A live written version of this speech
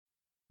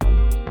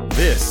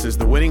This is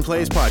the Winning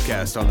Plays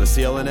Podcast on the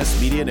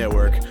CLNS Media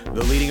Network,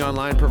 the leading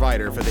online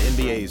provider for the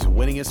NBA's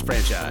winningest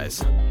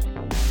franchise.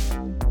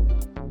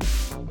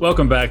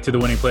 Welcome back to the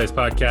Winning Plays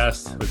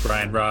Podcast with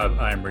Brian Robb.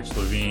 I'm Rich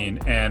Levine,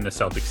 and the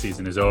Celtics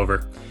season is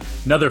over.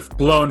 Another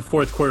blown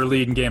fourth quarter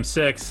lead in Game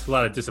 6. A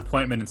lot of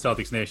disappointment in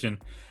Celtics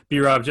Nation.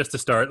 B-Rob, just to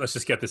start, let's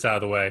just get this out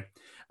of the way.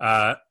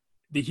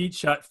 The Heat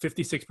shot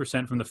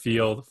 56% from the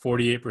field,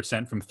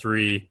 48% from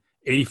three,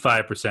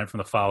 85% from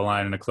the foul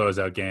line in a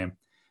closeout game.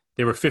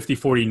 They were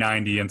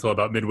 50-40-90 until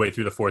about midway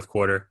through the fourth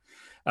quarter.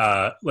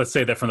 Let's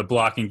say that from the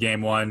block in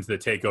Game 1 to the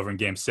takeover in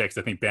Game 6,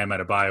 I think Bam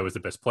Adebayo was the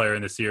best player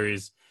in the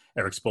series.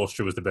 Erik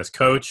Spoelstra was the best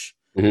coach.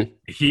 Mm-hmm.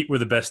 The Heat were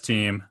the best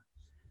team.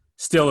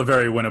 Still a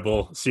very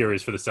winnable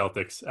series for the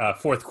Celtics.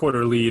 Fourth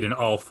quarter lead in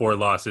all four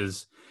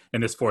losses.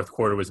 And this fourth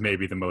quarter was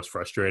maybe the most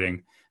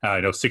frustrating.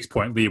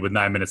 6-point lead with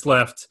 9 minutes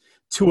left.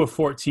 2 of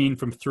 14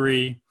 from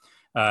three.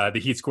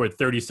 The Heat scored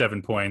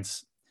 37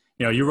 points.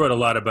 You wrote a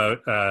lot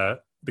about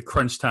the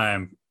crunch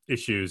time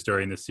issues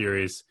during the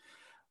series.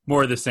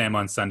 More of the same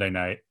on Sunday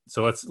night.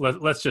 So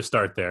let's just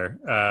start there.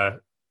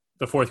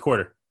 The fourth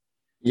quarter.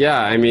 Yeah,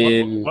 I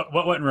mean,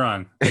 what went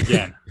wrong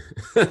again?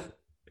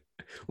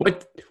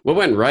 What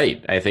went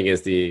right? I think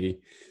is the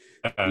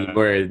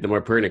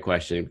more pertinent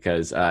question,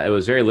 because it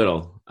was very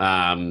little.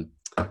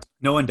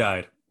 No one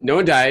died. No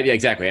one died. Yeah,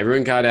 exactly.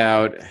 Everyone got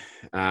out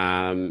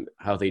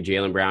healthy.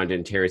 Jaylen Brown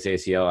didn't tear his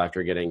ACL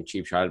after getting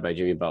cheap shotted by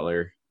Jimmy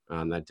Butler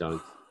on that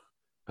dunk.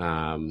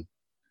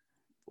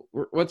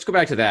 Let's go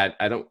back to that.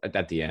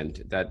 At the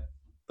end, that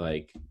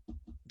like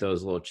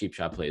those little cheap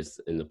shot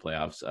plays in the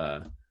playoffs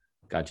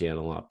got Jaylen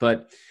a lot.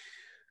 But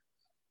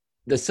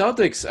the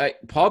Celtics,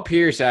 Paul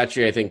Pierce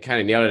actually, I think, kind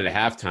of nailed it at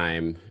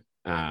halftime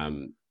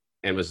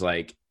and was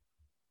like,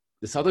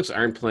 the Celtics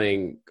aren't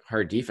playing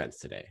hard defense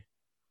today.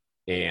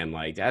 And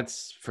like,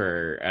 that's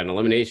for an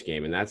elimination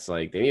game. And that's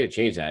like, they need to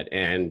change that.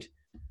 And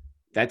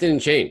that didn't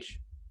change.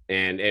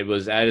 And it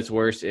was at its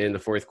worst in the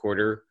fourth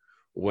quarter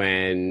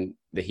when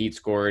the Heat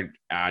scored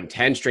on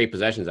 10 straight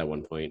possessions at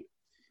one point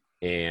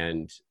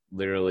and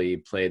literally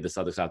played the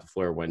Celtics off the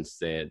floor once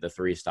the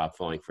three stopped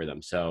falling for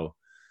them. So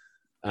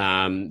the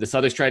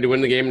Celtics tried to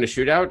win the game in a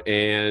shootout,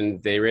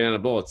 and they ran out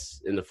of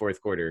bullets in the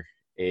fourth quarter.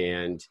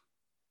 And,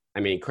 I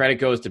mean, credit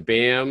goes to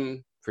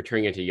Bam for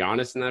turning into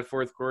Giannis in that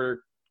fourth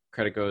quarter.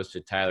 Credit goes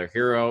to Tyler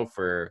Hero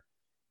for,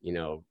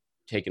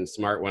 taking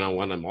smart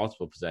one-on-one on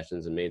multiple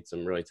possessions and made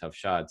some really tough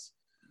shots.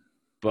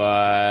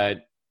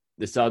 But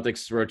the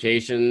Celtics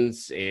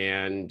rotations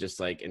and just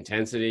like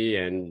intensity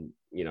and,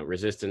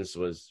 resistance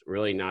was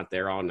really not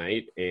there all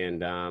night.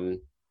 And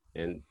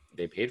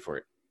they paid for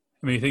it.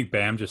 I mean, you think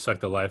Bam just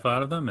sucked the life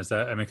out of them?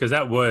 Because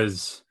that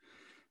was,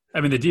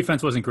 the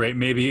defense wasn't great.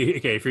 Maybe,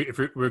 okay, if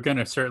we're going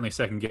to certainly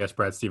second guess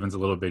Brad Stevens a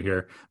little bit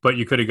here, but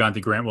you could have gone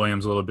to Grant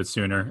Williams a little bit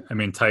sooner. I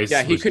mean, Tice.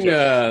 Yeah, he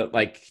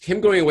couldn't, him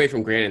going away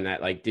from Grant in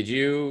that,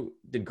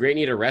 did Grant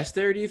need a rest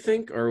there, do you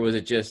think? Or was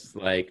it just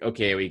like,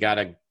 okay, we got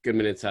a good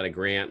minutes out of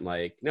Grant?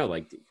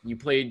 You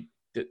played,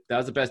 that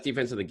was the best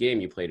defense of the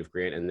game you played with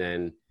Grant. And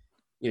then,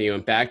 you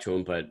went back to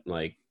him, but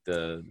like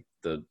the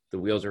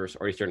wheels are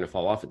already starting to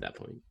fall off at that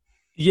point.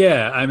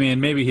 Yeah, I mean,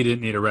 maybe he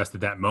didn't need a rest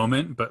at that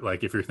moment, but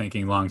like if you're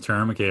thinking long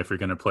term, okay, if you're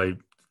going to play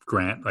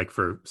Grant like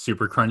for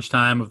super crunch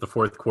time of the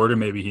fourth quarter,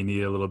 maybe he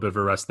needed a little bit of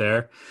a rest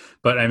there.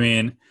 But I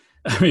mean,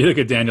 look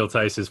at Daniel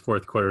Tice's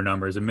fourth quarter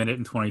numbers: 1 minute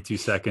and 22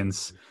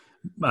 seconds,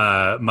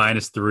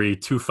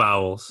 -3, 2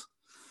 fouls,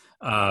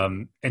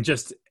 and it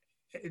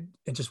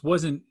just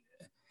wasn't.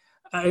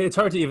 It's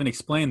hard to even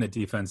explain the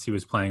defense he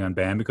was playing on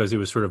Bam because it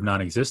was sort of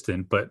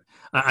non-existent. But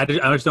I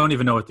just don't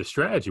even know what the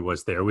strategy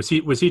was there. Was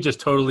he just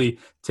totally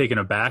taken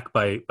aback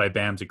by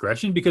Bam's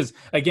aggression? Because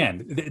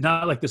again,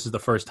 not like this is the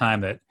first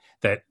time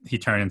that he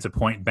turned into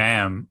point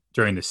Bam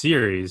during the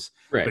series.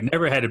 Right. But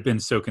never had it been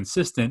so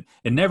consistent,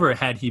 and never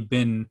had he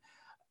been,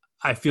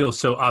 I feel,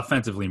 so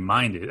offensively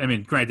minded. I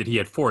mean, granted, he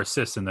had 4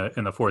 assists in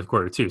the fourth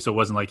quarter too, so it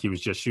wasn't like he was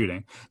just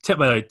shooting.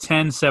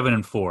 10, 7,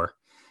 and 4.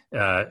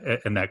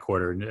 In that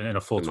quarter in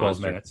a full 12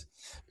 minutes.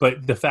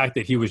 But the fact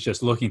that he was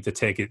just looking to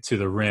take it to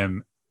the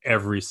rim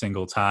every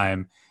single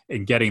time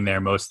and getting there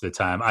most of the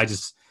time, I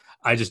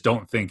just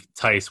don't think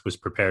Tice was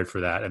prepared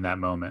for that in that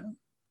moment.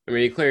 I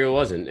mean, he clearly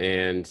wasn't.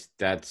 And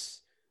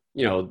that's,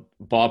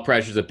 ball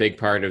pressure is a big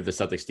part of the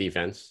Celtics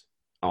defense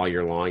all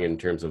year long in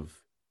terms of,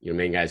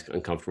 making guys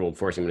uncomfortable and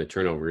forcing them into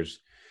turnovers.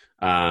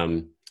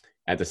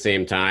 At the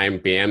same time,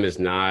 Bam is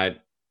not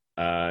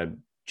a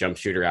jump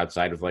shooter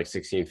outside of like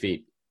 16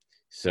 feet.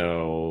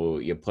 So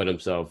you put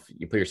yourself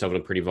in a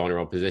pretty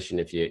vulnerable position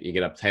if you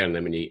get uptight on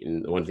them, and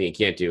the one thing you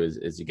can't do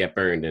is you get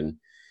burned.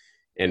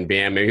 And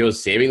Bam, maybe he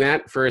was saving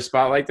that for a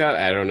spot like that.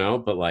 I don't know,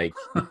 but like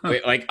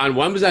on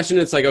one possession,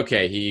 it's like,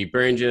 okay, he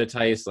burned you,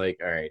 Tice, like,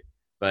 all right.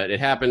 But it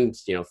happened,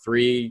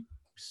 3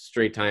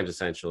 straight times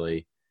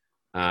essentially,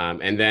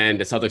 and then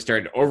the Celtics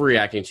started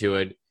overreacting to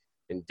it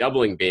and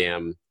doubling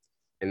Bam,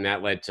 and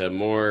that led to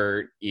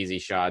more easy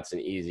shots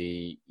and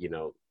easy,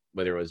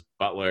 whether it was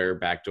Butler,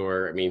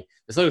 backdoor. I mean,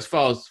 the Celtics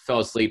fell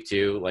asleep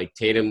too. Like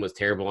Tatum was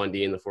terrible on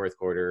D in the fourth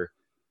quarter.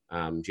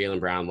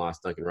 Jaylen Brown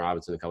lost Duncan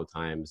Robinson a couple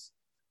times.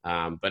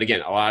 But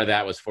again, a lot of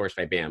that was forced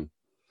by Bam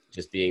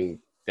just being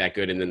that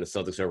good. And then the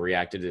Celtics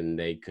overreacted and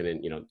they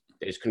couldn't,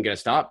 they just couldn't get a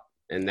stop.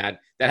 And that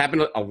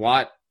happened a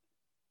lot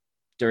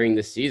during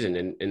this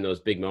season in those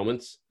big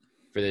moments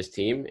for this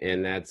team.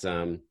 And that's,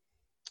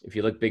 if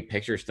you look big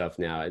picture stuff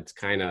now, it's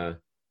kind of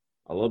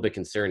a little bit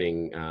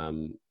concerning.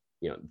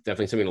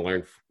 Definitely something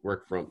to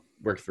work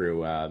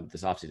through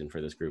this offseason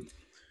for this group.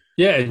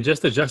 Yeah, and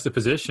just the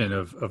juxtaposition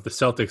of the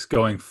Celtics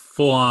going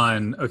full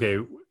on, okay,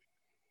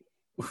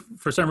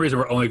 for some reason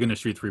we're only going to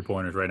shoot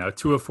 3-pointers right now,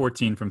 2 of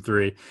 14 from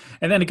 3.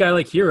 And then a guy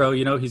like Hero,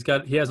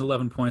 he has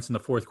 11 points in the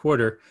fourth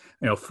quarter,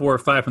 4 or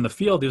 5 from the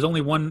field. There's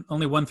only one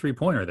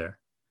 3-pointer there.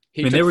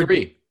 He took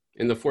 3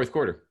 in the fourth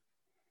quarter.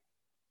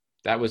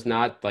 That was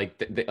not like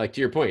to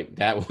your point.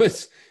 That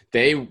was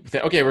okay,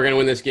 we're going to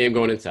win this game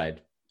going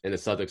inside. And the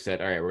Celtics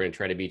said, all right, we're going to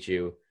try to beat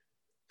you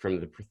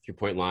from the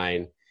 3-point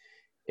line.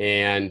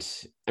 And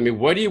I mean,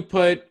 what do you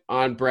put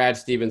on Brad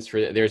Stevens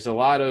for? There's a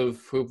lot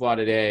of hoopla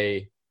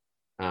today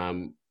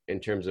in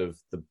terms of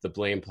the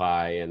blame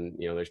pie, and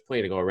there's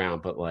plenty to go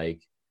around. But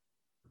like,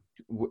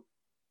 how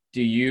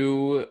do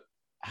you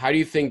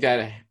think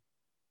that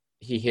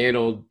he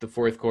handled the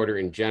fourth quarter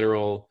in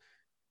general?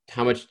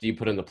 How much do you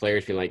put on the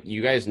players feeling like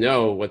you guys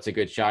know what's a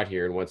good shot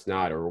here and what's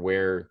not, or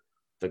where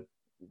the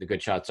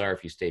good shots are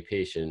if you stay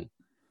patient?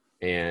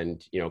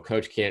 And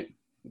coach can't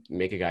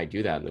make a guy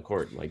do that in the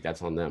court. Like,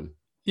 that's on them.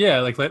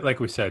 Yeah, like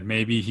we said,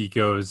 maybe he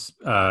goes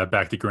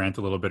back to Grant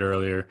a little bit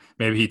earlier.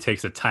 Maybe he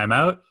takes a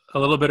timeout a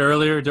little bit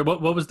earlier.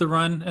 What was the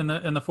run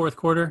in the fourth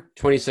quarter?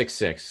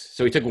 26-6.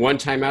 So he took one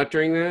timeout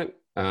during that.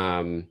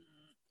 I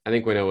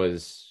think when it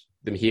was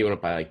the Heat went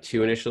up by like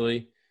 2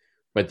 initially,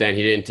 but then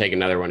he didn't take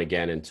another one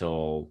again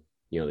until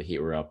the Heat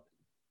were up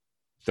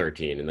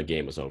 13 and the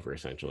game was over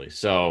essentially.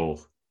 So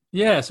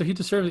yeah, so he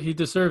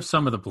deserves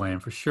some of the blame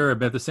for sure.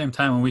 But at the same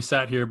time, when we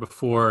sat here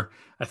before,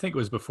 I think it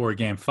was before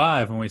Game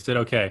 5, when we said,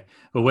 okay,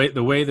 the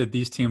way that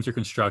these teams are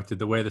constructed,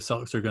 the way the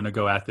Celtics are going to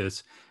go at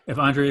this, if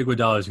Andre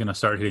Iguodala is going to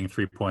start hitting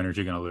 3-pointers,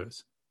 you're going to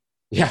lose.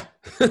 Yeah.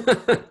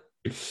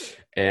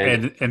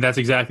 and that's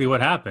exactly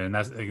what happened.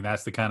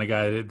 That's the kind of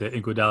guy that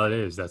Iguodala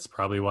is. That's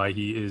probably why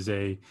he is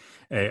a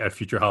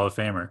future Hall of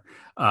Famer.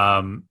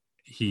 When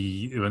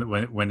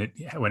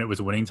it was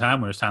winning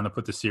time, when it was time to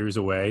put the series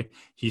away,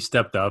 he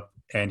stepped up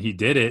and he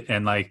did it.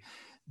 And like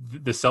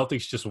the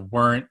Celtics just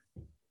weren't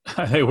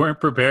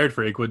prepared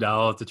for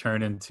Iguodala to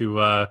turn into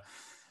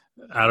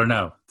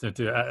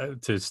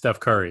to Steph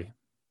Curry.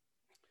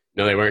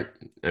 No, they weren't.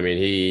 I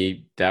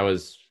mean, that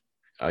was,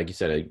 like you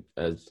said,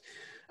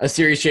 a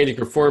series changing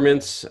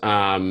performance.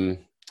 I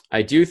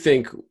do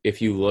think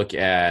if you look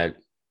at,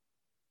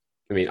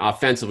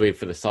 offensively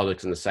for the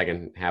Celtics in the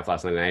second half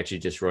last night, and I actually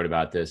just wrote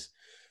about this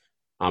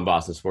on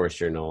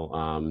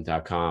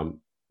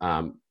BostonSportsJournal.com.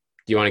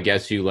 Do you want to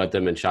guess who led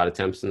them in shot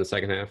attempts in the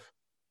second half?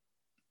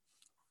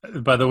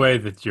 By the way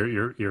that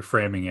you're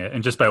framing it,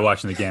 and just by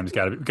watching the game, it's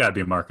got to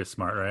be Marcus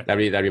Smart, right?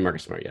 That'd be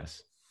Marcus Smart,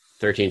 yes.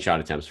 13 shot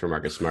attempts for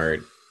Marcus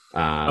Smart.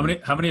 How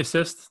many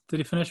assists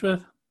did he finish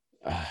with?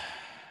 Let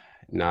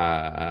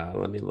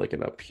me look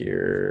it up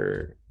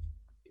here.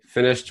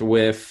 Finished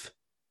with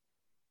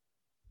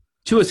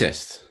 2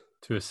 assists.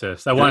 2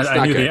 assists. I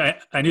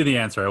knew the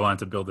answer. I wanted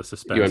to build the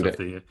suspense of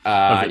the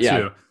yeah,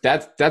 two.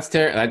 That's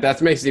terrible.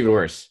 That makes it even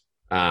worse.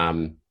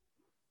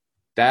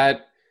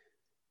 That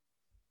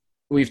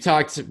we've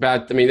talked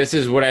about. This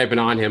is what I've been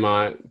on him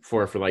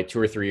for like 2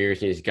 or 3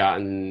 years, and he's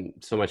gotten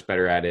so much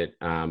better at it.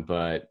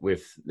 But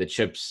with the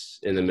chips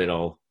in the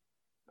middle,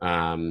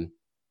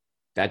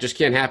 that just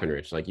can't happen,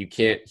 Rich. Like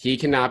he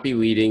cannot be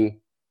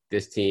leading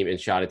this team in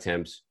shot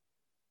attempts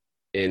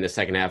in the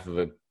second half of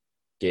a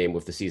game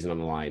with the season on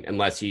the line,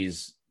 unless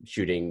he's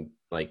shooting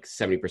like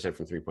 70%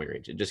 from 3-point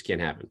range. It just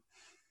can't happen.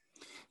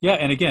 Yeah,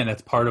 and again,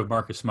 that's part of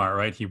Marcus Smart,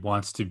 right? He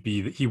wants to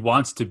be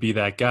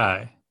that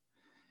guy.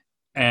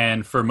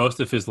 And for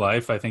most of his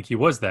life, I think he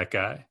was that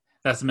guy.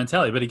 That's the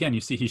mentality. But again, you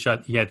see he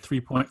had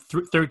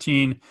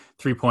 13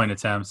 3-point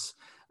attempts.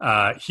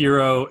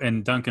 Hero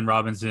and Duncan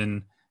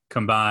Robinson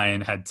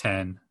combined had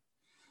 10.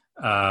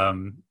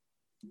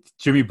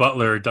 Jimmy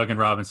Butler, Duncan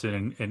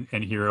Robinson,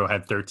 and Hero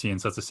had 13,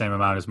 so that's the same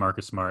amount as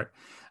Marcus Smart.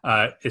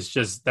 It's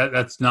just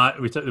that's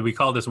not we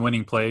call this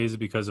winning plays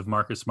because of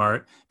Marcus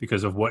Smart,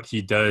 because of what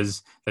he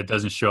does that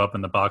doesn't show up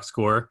in the box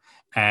score,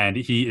 and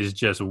he is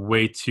just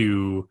way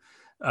too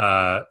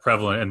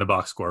prevalent in the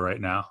box score right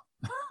now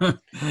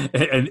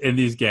in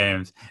these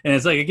games. And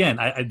it's like, again,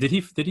 did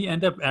he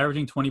end up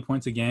averaging 20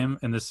 points a game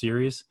in this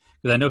series?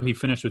 Because I know he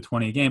finished with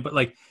 20 a game, but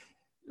like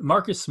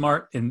Marcus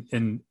Smart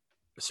in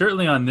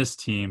certainly on this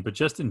team, but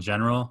just in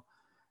general,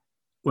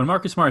 when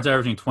Marcus Smart's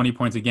averaging 20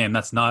 points a game,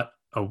 that's not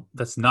a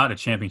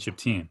championship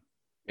team.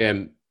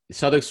 And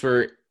Celtics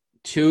were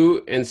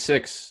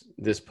 2-6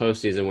 this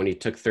postseason when he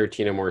took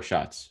 13 or more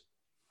shots.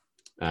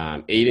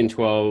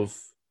 8-12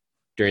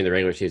 during the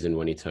regular season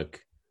when he took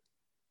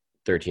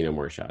 13 or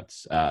more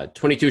shots.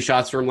 22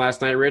 shots for him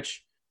last night,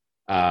 Rich.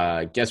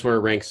 Guess where it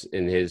ranks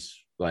in his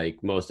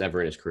most ever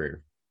in his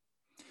career?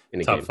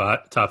 In a top game.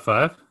 five? Top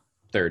 5?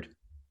 Third.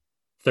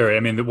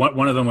 I mean,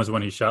 one of them was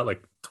when he shot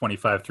like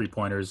 25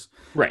 3-pointers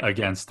Right.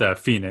 against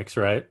Phoenix,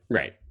 right?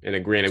 Right. In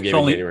a random game So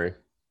in only January.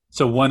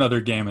 so one other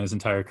game in his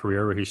entire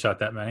career where he shot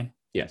that many.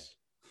 Yes.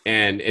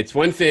 And it's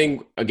one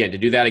thing, again, to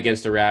do that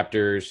against the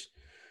Raptors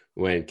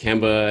when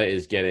Kemba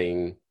is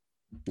getting,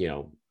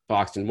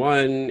 boxed in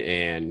one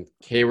and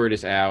Hayward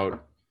is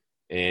out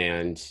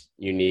and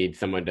you need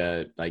someone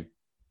to, like,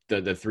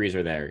 the threes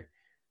are there.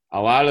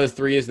 A lot of the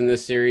threes in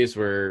this series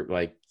were,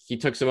 like, he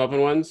took some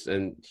open ones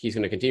and he's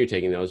going to continue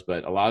taking those,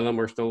 but a lot of them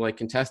were still, like,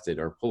 contested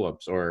or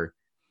pull-ups or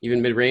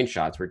even mid-range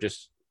shots were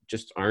just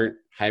aren't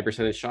high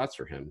percentage shots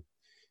for him.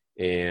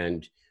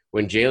 And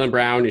when Jaylen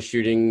Brown is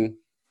shooting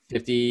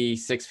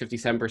 56,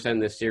 57% in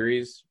this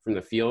series from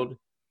the field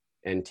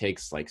and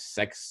takes like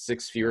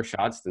six fewer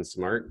shots than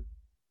Smart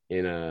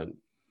in a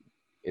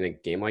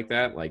game like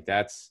that, like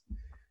that's,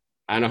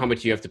 I don't know how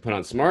much you have to put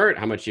on Smart,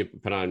 how much you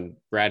put on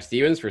Brad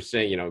Stevens for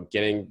saying,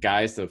 getting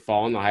guys to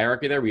fall in the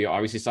hierarchy there. We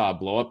obviously saw a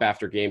blow up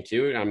after game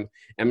 2. I'm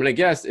going to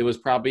guess it was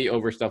probably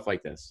over stuff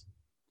like this.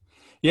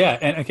 Yeah.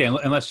 And okay.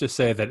 And let's just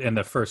say that in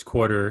the first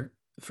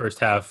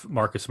half,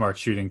 Marcus Smart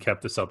shooting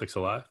kept the Celtics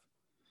alive.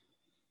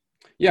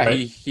 Yeah. Right?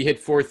 He hit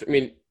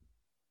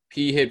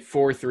he hit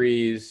 4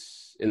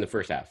 threes in the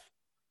first half.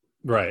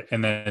 Right.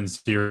 And then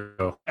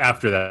 0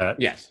 after that.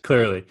 Yes.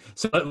 Clearly.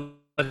 So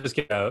let's just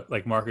get out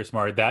like Marcus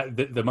Smart. That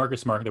the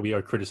Marcus Smart that we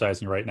are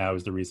criticizing right now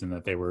is the reason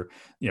that they were,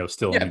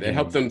 still. Yeah, it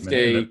helped them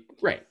stay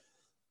right.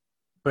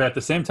 But at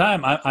the same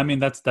time, I mean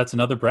that's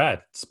another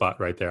Brad spot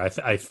right there.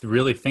 I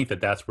really think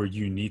that that's where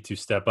you need to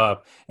step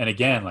up. And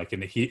again, like in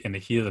the heat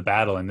of the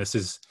battle, and this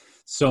is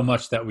so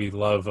much that we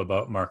love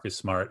about Marcus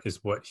Smart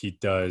is what he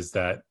does.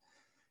 That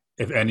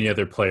if any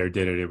other player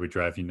did it, it would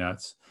drive you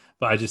nuts.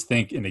 But I just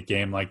think in a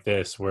game like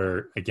this,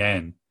 where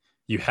again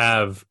you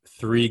have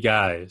 3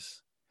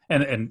 guys,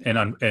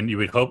 and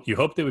you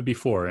hope there would be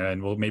 4,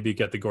 and we'll maybe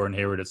get the Gordon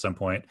Hayward at some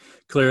point.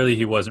 Clearly,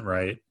 he wasn't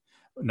right.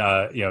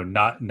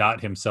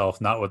 Not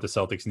himself, not what the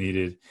Celtics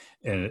needed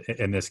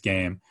in this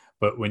game.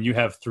 But when you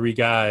have 3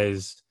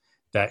 guys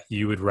that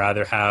you would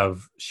rather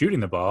have shooting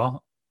the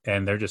ball,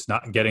 and they're just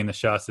not getting the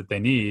shots that they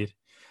need.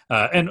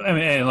 And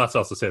let's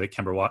also say that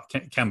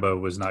Kemba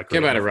was not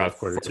great. Kemba had a rough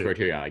quarter too.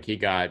 Yeah, like he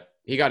got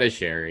his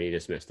share and he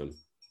just missed them.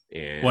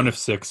 And 1 of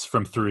 6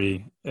 from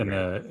 3 in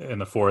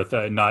the fourth.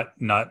 Not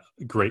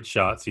great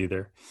shots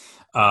either.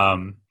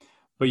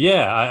 But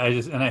yeah, I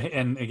just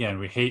and again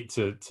we hate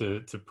to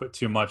put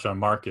too much on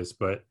Marcus,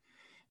 but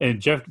and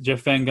Jeff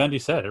Van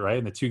Gundy said it right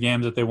in the 2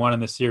 games that they won in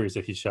the series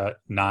that he shot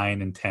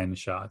 9 and 10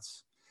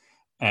 shots,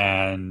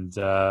 and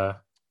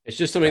it's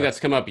just something that's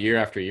come up year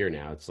after year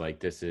now. It's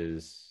like you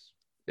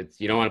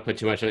don't want to put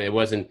too much on it. He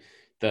wasn't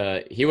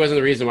the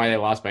reason why they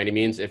lost by any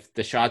means. If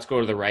the shots go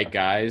to the right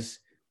guys,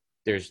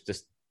 there's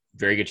just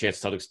very good chance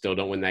Celtics still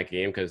don't win that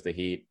game because the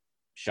Heat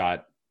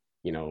shot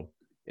an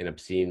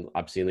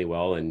obscenely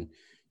well and.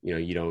 You're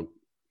not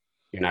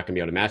going to be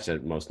able to match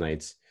that most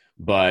nights,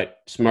 but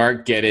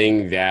Smart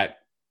getting that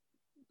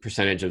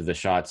percentage of the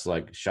shots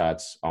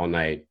all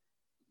night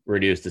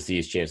reduced the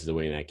C's chances of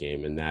winning that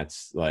game. And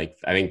that's like,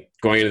 I think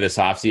going into this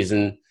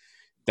offseason,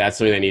 that's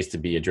something that needs to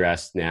be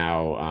addressed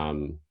now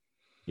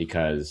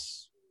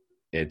because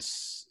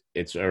it's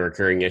a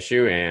recurring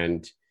issue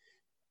and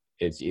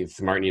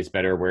Smart needs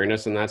better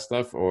awareness on that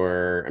stuff,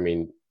 or, I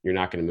mean, you're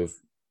not going to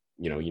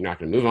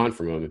move on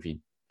from him if he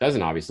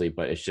doesn't, obviously,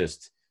 but it's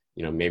just,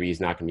 maybe he's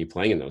not going to be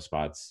playing in those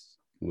spots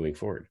moving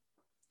forward.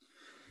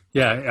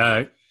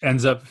 Yeah,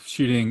 ends up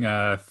shooting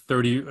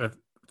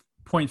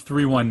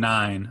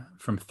 30.319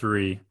 from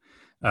 3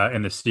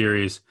 in the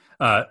series,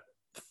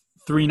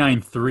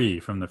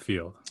 393 from the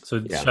field.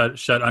 So yeah.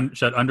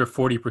 shot under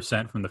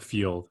 40% from the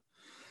field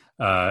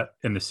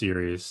in the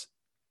series,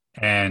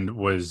 and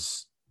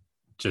was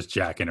just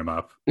jacking him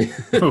up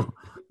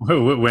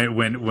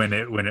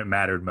when it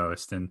mattered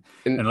most. And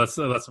let's.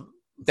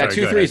 That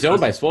 2-3 zone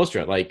by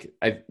Spoelstra, like,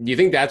 do you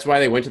think that's why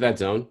they went to that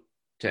zone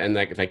to end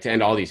to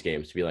end all these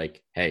games, to be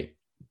like, hey,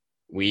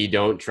 we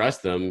don't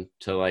trust them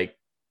to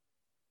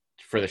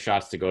for the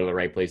shots to go to the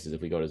right places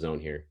if we go to zone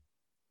here.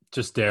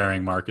 Just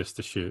daring Marcus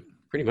to shoot.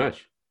 Pretty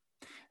much.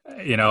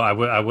 I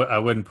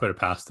wouldn't put it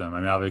past them. I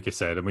mean, like I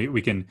said,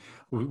 we can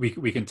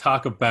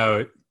talk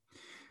about.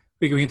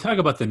 We can talk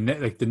about the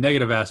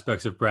negative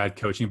aspects of Brad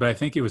coaching, but I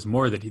think it was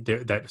more that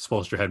that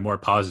Spoelstra had more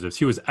positives.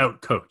 He was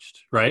out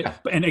coached, right? Yeah.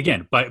 And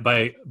again,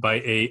 by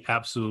a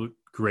absolute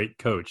great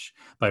coach,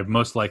 by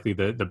most likely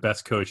the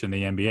best coach in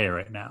the NBA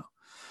right now.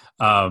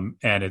 And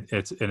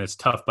it's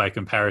tough by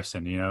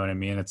comparison. You know what I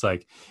mean? It's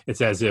like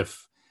it's as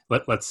if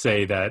let's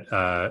say that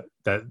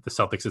that the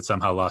Celtics had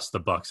somehow lost the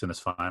Bucks in this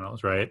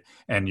finals, right?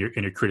 And you're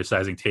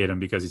criticizing Tatum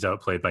because he's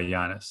outplayed by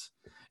Giannis.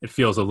 It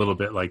feels a little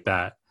bit like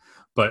that,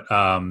 but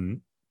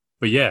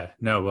yeah,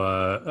 no.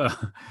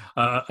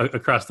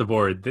 Across the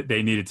board,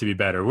 they needed to be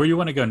better. Where you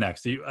want to go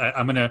next?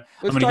 I'm gonna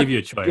give you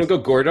a choice. You want to go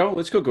Gordo?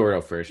 Let's go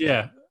Gordo first.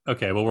 Yeah.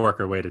 Okay. We'll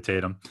work our way to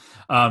Tatum.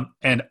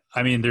 And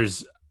I mean,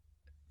 there's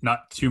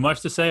not too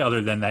much to say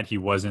other than that he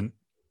wasn't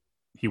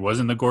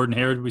the Gordon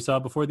Hayward we saw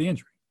before the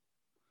injury.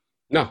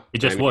 No, he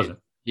just wasn't.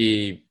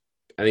 I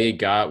think he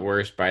got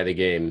worse by the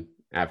game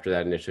after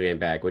that initial game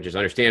back, which is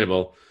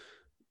understandable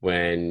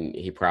when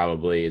he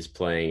probably is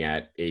playing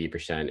at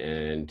 80%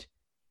 and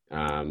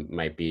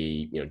might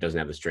be, doesn't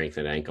have the strength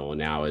in ankle and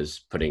now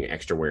is putting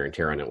extra wear and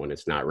tear on it when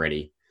it's not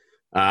ready.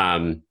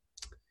 I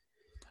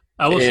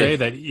will say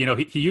that,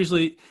 he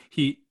usually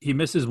he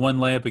misses one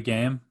layup a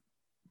game,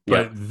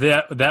 but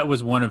that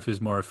was one of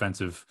his more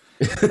offensive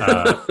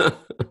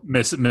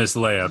miss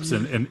layups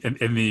in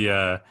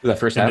the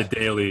first half, the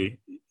daily.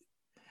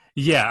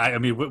 Yeah, I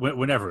mean,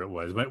 whenever it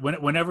was,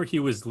 whenever he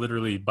was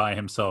literally by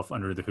himself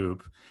under the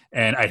hoop,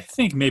 and I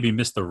think maybe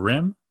missed the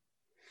rim.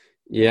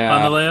 Yeah,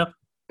 on the layup.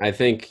 I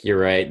think you're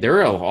right. There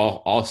were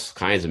all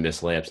kinds of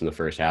missed layups in the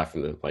first half.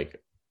 From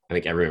I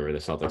think I remember the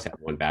Celtics had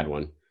one bad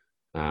one.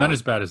 Not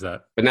as bad as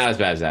that, but not as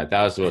bad as that.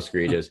 That was the most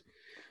egregious.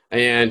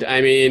 And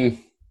I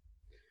mean,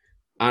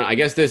 I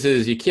guess this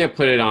is, you can't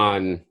put it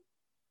on.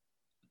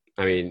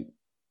 I mean,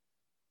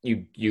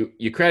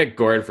 you credit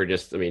Gordon for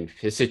just,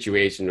 his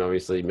situation,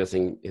 obviously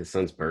missing his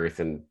son's birth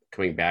and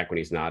coming back when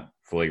he's not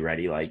fully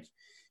ready. Like,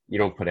 you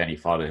don't put any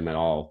fault in him at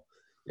all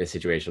in a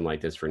situation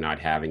like this for not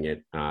having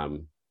it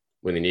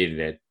when they needed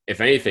it. If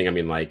anything,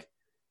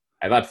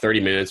 I thought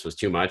 30 minutes was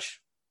too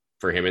much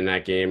for him in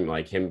that game.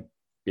 Like, him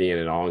being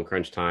it all in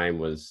crunch time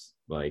was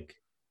like,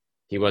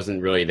 he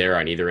wasn't really there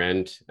on either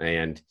end.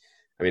 And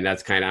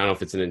that's kind of, I don't know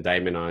if it's an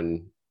indictment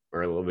on,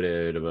 or a little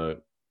bit of a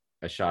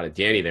shot at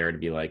Danny there to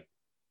be like,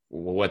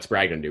 well, what's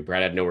Brad going to do?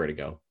 Brad had nowhere to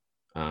go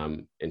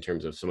in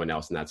terms of someone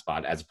else in that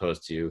spot, as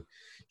opposed to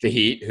the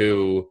Heat,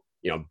 who,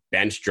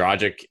 benched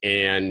Dragic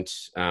and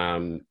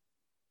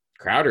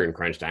Crowder in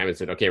crunch time and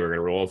said, okay, we're going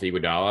to roll with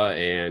Iguodala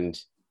and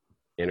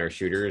our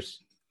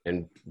shooters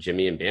and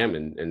Jimmy and Bam.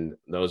 And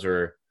those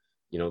are,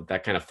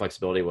 that kind of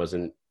flexibility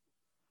wasn't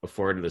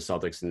afforded the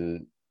Celtics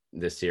in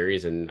this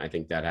series. And I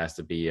think that has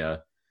to be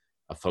a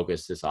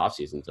focus this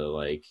offseason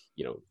to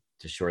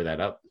shore that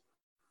up.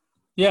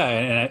 Yeah,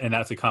 and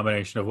that's a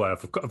combination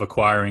of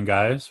acquiring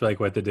guys, like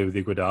what they did with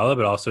Iguodala,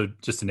 but also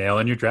just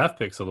nailing your draft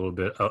picks a little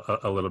bit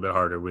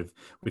harder with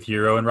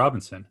Hero and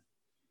Robinson.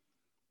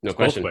 No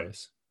question. Both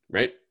ways.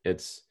 Right.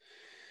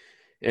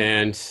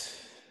 And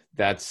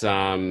that's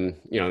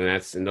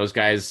and those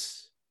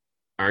guys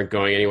aren't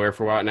going anywhere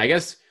for a while. And I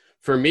guess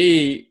for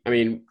me,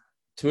 to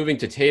moving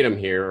to Tatum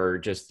here, or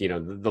just, the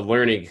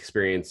learning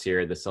experience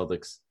here the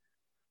Celtics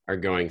are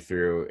going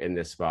through in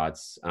this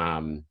spots,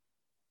 and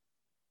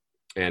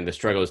the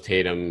struggles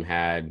Tatum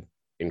had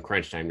in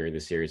crunch time during the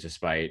series,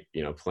 despite,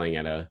 playing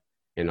at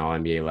an all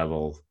NBA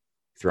level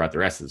throughout the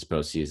rest of this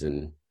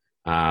postseason.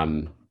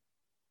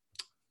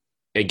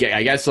 I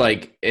guess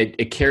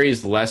it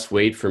carries less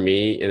weight for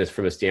me, and it's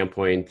from a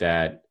standpoint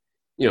that,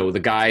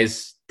 the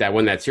guys that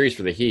won that series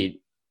for the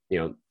Heat,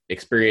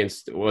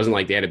 experienced, it wasn't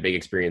like they had a big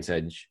experience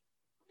edge.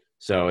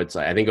 So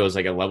I think it was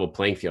like a level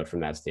playing field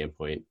from that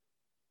standpoint.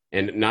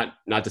 And not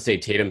to say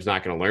Tatum's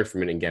not going to learn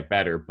from it and get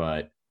better,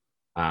 but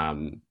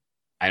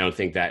I don't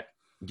think that,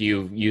 do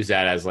you use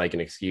that as like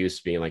an excuse,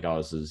 being like, oh,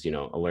 this is,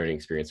 a learning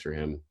experience for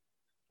him?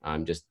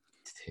 Just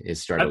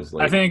his struggles.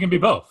 I think it can be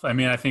both.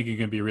 I think you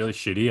can be really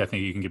shitty. I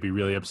think you can be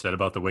really upset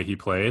about the way he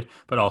played,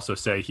 but also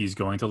say he's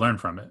going to learn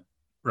from it,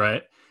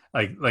 right?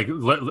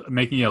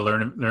 Making a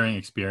learning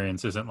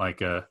experience doesn't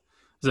make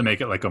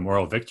it like a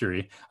moral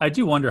victory. I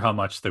do wonder how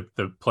much the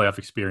playoff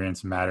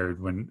experience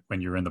mattered when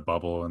you're in the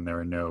bubble and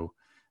there are no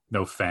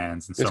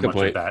fans, and so much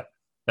of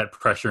that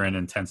pressure and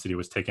intensity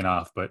was taken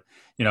off. But,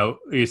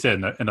 you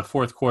said in the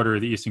fourth quarter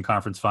of the Eastern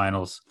Conference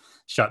Finals,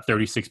 shot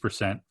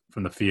 36%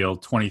 from the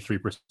field,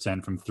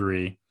 23% from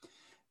three,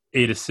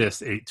 8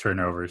 assists, 8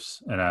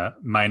 turnovers, and a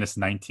minus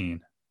 19.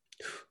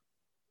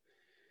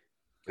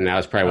 And that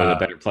was probably one of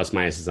the better plus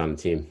minuses on the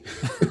team.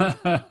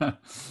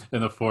 In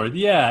the fourth.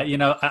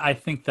 Yeah, I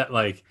think that,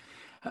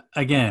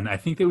 again, I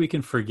think that we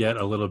can forget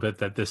a little bit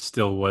that this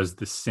still was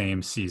the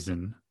same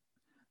season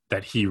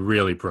that he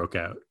really broke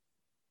out.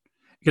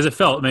 Because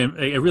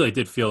it really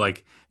did feel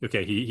like,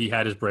 okay, he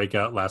had his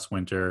breakout last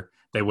winter.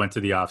 They went to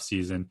the off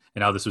season,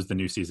 and now this was the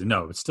new season.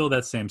 No, it's still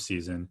that same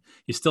season.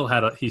 I still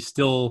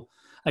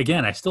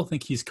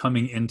think he's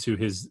coming into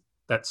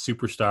that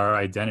superstar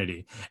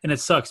identity. And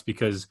it sucks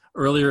because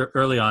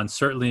early on,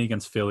 certainly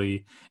against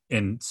Philly,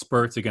 in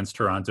spurts against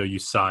Toronto, you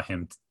saw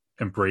him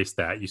embrace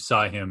that. You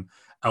saw him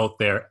out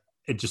there.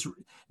 It just,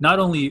 not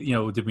only,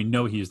 did we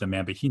know he was the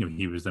man, but he knew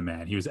he was the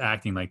man. He was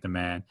acting like the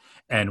man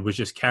and was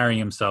just carrying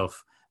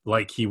himself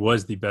like he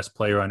was the best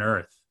player on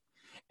earth.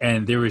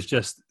 And there was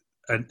just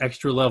an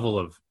extra level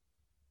of,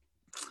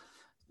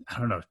 I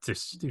don't know, he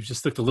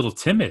just looked a little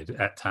timid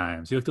at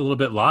times. He looked a little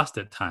bit lost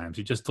at times.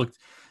 He just looked,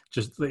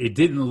 it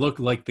didn't look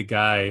like the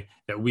guy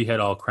that we had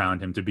all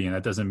crowned him to be. And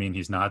that doesn't mean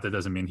he's not, that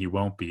doesn't mean he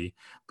won't be.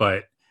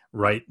 But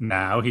right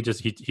now, he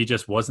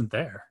just wasn't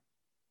there.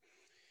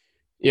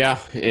 Yeah.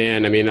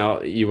 And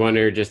you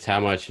wonder just how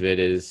much of it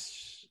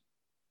is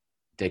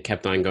they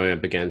kept on going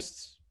up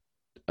against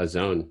a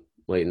zone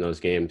late in those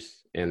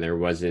games, and there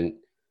wasn't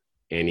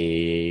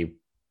any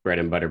bread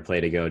and butter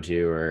play to go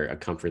to or a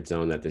comfort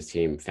zone that this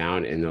team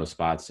found in those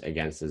spots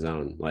against the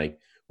zone. Like,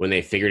 when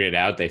they figured it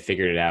out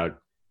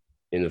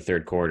in the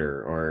third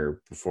quarter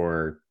or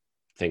before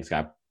things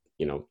got,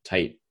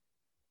 tight,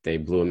 they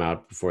blew him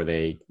out before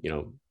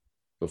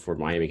before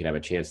Miami could have a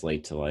chance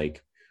late to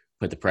like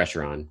put the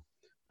pressure on.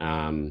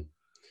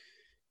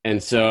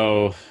 And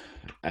so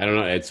I don't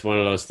know. It's one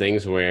of those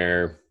things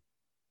where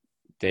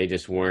they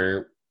just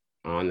weren't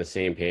on the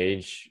same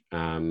page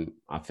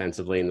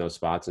offensively in those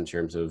spots in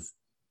terms of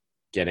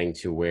getting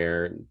to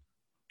where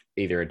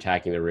either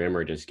attacking the rim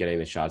or just getting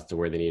the shots to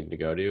where they needed to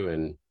go to.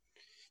 And,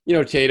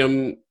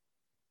 Tatum,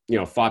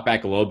 fought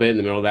back a little bit in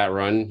the middle of that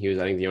run. He was,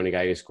 I think, the only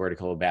guy who scored a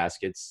couple of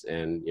baskets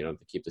and, to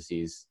keep the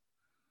C's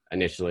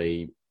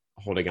initially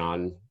holding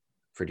on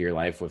for dear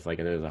life with like,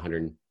 I think it was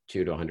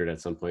 102 to 100 at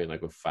some point,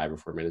 like with 5 or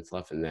 4 minutes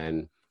left. And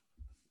then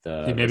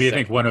I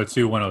think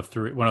 102,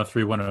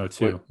 103,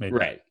 102. Maybe.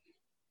 Right.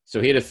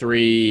 So he had a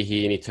 3,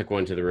 he took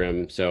one to the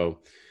rim. So,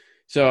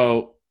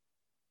 but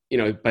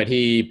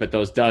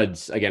those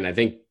duds, again, I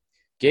think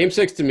Game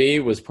 6 to me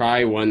was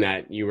probably one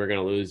that you were going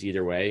to lose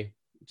either way,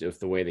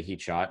 just the way the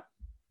Heat shot.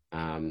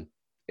 I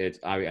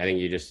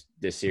think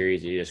this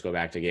series, you just go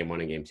back to Game 1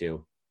 and Game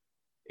 2.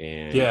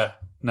 And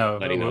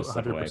letting those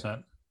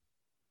 100%.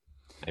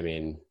 I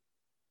mean,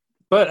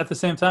 but at the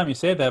same time, you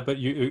say that, but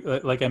you,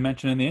 like I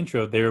mentioned in the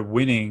intro, they were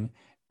winning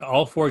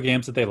all 4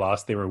 games that they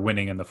lost. They were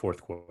winning in the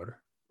fourth quarter.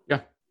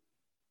 Yeah.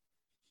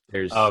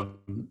 There's. I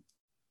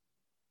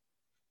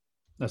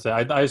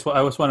just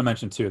want to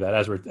mention too that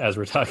as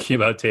we're talking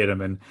about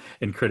Tatum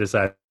and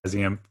criticizing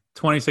him,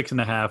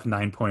 26.5,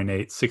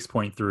 9.8,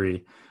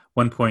 6.3,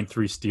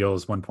 1.3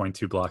 steals,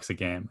 1.2 blocks a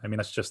game. I mean,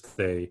 that's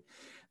a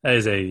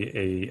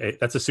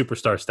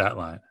superstar stat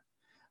line,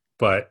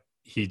 but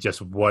he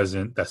just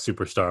wasn't that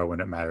superstar when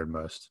it mattered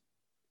most.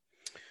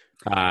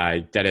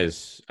 That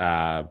is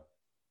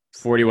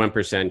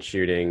 41%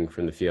 shooting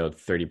from the field,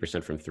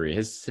 30% from 3.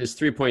 His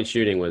 3-point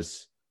shooting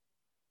was,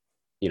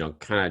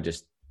 kind of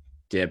just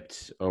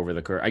dipped over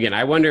the court. Again,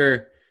 I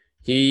wonder,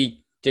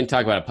 he didn't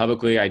talk about it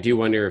publicly. I do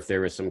wonder if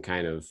there was some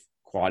kind of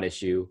quad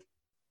issue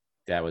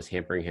that was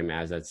hampering him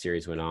as that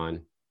series went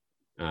on.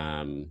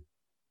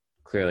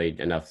 Clearly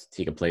enough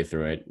he could play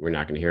through it. We're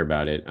not going to hear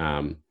about it.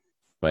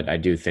 But I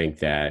do think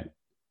that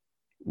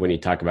when you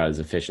talk about his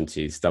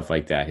efficiencies, stuff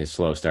like that, his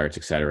slow starts,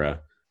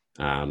 etc.,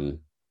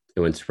 it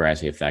wouldn't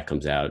surprise me if that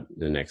comes out in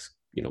the next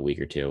week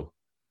or two,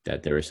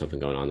 that there is something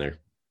going on there.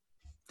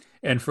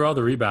 And for all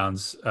the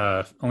rebounds,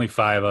 only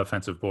 5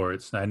 offensive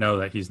boards. I know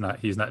that he's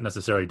not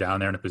necessarily down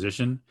there in a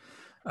position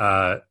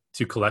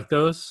to collect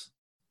those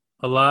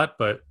a lot,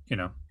 but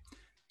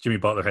Jimmy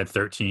Butler had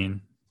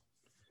 13.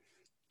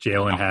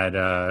 Jalen had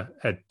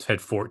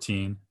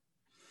 14.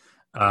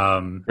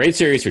 Great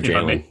series for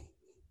Jalen.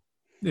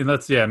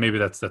 Maybe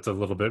that's a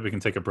little bit. We can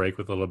take a break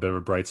with a little bit of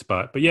a bright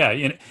spot. But yeah,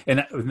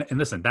 and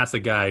listen, that's the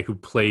guy who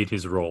played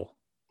his role.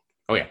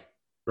 Oh yeah,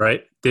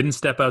 right. Didn't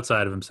step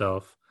outside of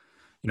himself.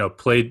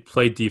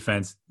 Played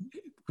defense,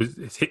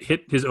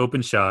 hit his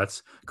open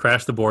shots,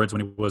 crashed the boards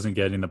when he wasn't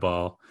getting the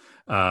ball.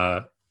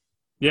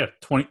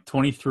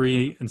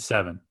 23 and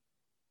 7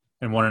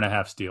 and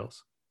 1.5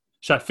 steals.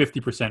 Shot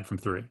 50% from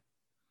 3.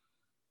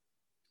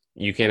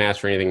 You can't ask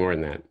for anything more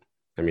than that.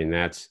 I mean,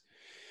 that's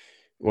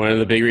one of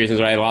the big reasons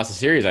why I lost the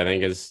series, I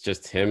think, is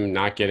just him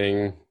not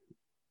getting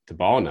the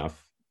ball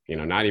enough,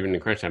 not even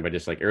in crunch time, but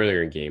just like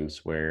earlier in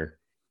games where,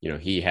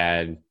 he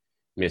had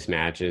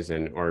mismatches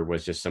or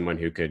was just someone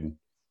who could,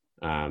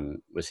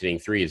 was hitting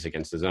threes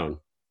against the zone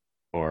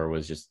or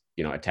was just,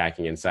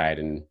 attacking inside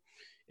and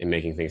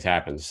making things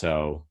happen.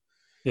 So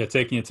yeah,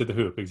 taking it to the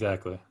hoop.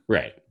 Exactly.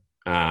 Right.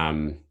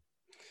 And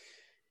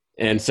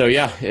so,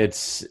 yeah,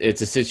 it's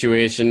a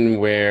situation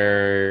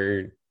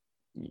where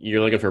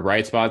you're looking for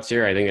bright spots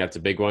here. I think that's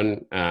a big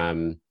one.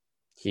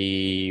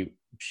 He,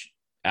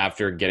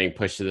 after getting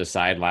pushed to the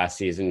side last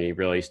season, he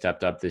really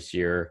stepped up this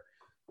year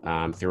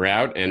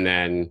throughout. And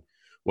then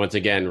once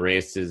again,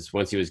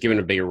 once he was given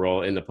a bigger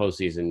role in the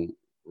postseason,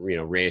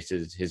 raised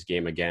his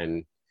game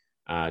again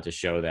to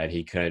show that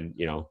he could,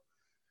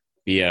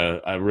 be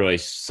a really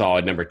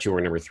solid number 2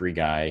 or number 3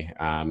 guy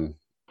on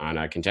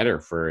a contender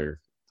for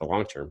the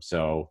long term.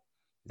 So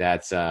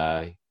that's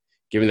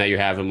given that you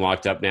have him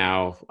locked up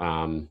now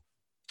on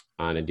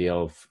a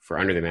deal for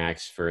under the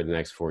max for the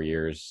next 4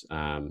 years,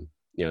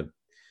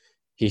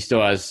 he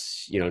still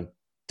has,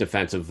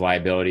 defensive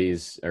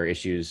liabilities or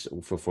issues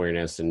for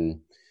Fortiness and,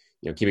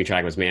 keeping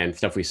track of his man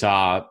stuff we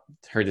saw,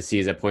 heard the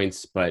C's at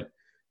points, but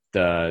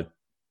the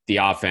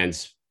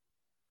offense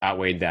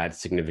outweighed that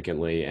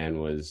significantly and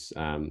was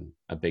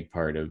a big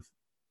part of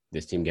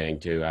this team getting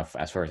to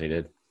as far as they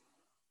did.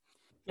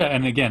 Yeah,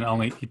 and again,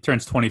 he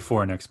turns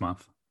 24 next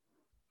month.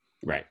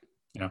 Right.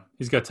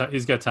 He's got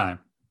time.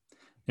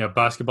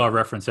 Basketball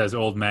Reference has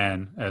old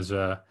man as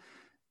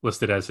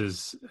listed as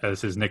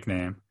his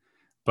nickname,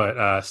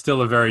 but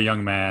still a very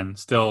young man,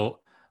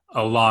 still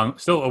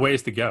a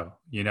ways to go,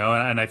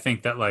 and I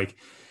think that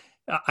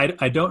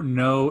I don't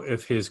know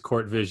if his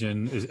court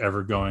vision is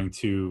ever going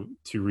to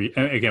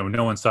again,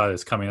 no one saw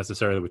this coming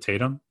necessarily with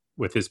Tatum,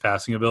 with his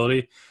passing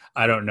ability.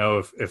 I don't know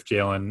if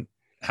Jalen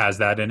has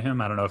that in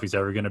him. I don't know if he's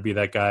ever going to be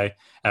that guy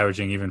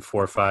averaging even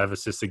 4 or 5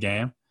 assists a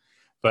game.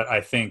 but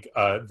I think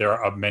there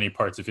are many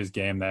parts of his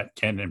game that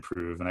can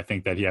improve. And I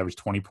think that he averaged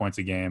 20 points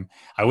a game.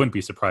 I wouldn't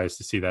be surprised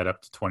to see that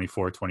up to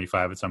 24,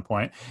 25 at some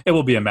point. It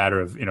will be a matter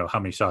of, how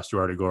many shots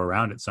there are to go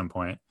around at some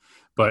point.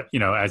 But,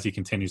 as he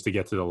continues to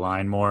get to the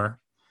line more,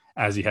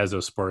 as he has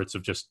those spurts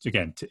of just,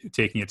 again,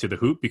 taking it to the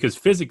hoop, because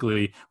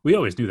physically, we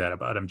always knew that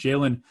about him.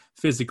 Jalen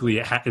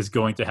physically is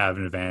going to have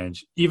an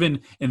advantage. Even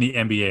in the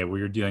NBA, where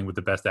you're dealing with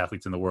the best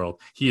athletes in the world,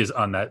 he is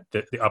on the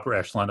upper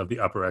echelon of the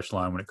upper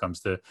echelon when it comes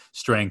to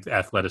strength,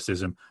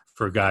 athleticism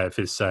for a guy of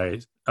his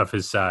size.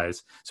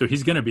 So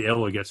he's going to be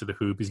able to get to the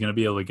hoop. He's going to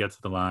be able to get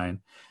to the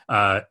line.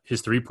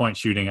 His 3-point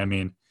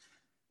shooting,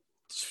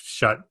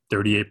 shot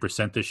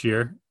 38% this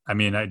year.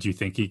 Do you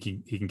think he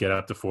can get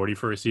up to 40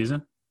 for a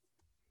season?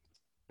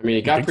 He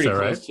got pretty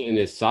close in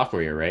his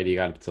sophomore year, right? He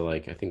got up to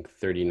I think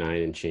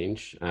 39 and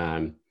change.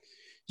 The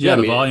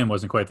volume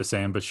wasn't quite the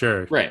same, but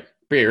sure. Right.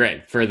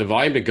 For the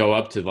volume to go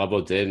up to the level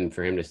it did and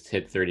for him to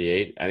hit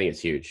 38, I think it's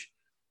huge.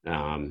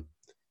 And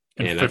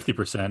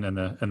 50% in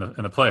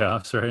the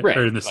playoffs, right? Right.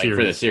 Or in the series.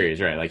 For the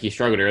series, right. He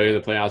struggled earlier in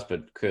the playoffs,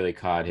 but clearly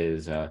caught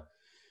his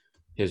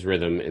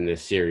rhythm in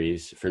this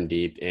series from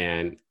deep.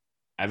 And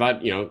I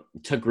thought,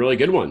 took really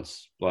good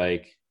ones,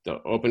 like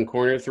the open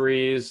corner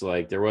threes.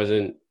 There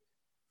wasn't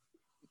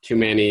too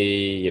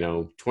many,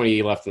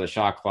 20 left on the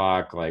shot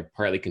clock,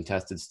 partly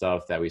contested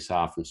stuff that we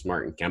saw from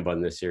Smart and Kemba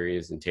in this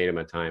series, and Tatum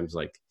at times.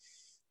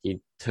 He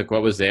took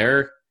what was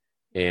there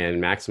and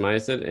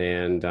maximized it.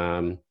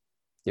 And,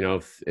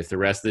 if the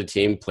rest of the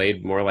team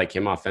played more like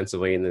him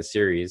offensively in this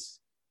series,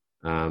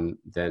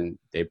 then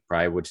they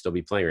probably would still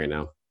be playing right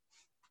now.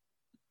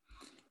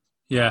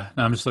 Yeah,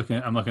 I'm looking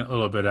a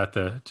little bit at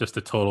the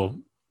total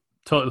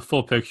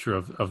full picture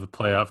of the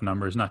playoff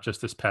numbers, not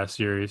just this past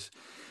series.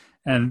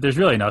 And there's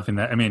really nothing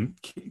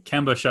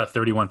Kemba shot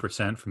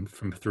 31%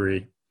 from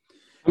three.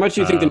 How much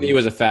do you think the knee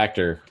was a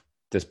factor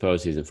this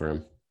postseason for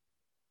him?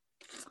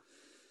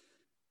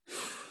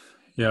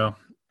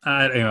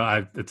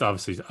 It's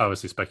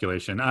obviously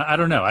speculation. I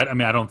don't know.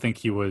 I don't think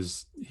he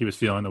was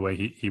feeling the way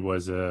he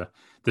was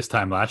this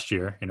time last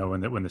year.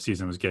 When the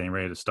season was getting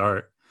ready to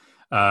start.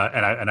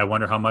 And I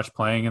wonder how much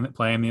playing in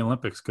the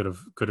Olympics could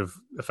have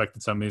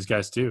affected some of these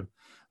guys too.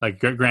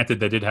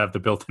 Granted, they did have the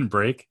built-in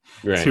break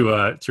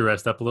to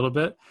rest up a little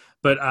bit,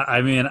 but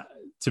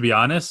to be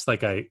honest,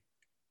 I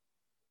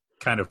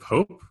kind of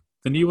hope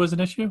the knee was an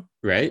issue.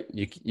 Right,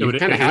 you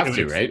kind of have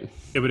to, right?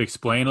 It would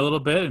explain a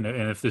little bit, and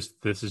if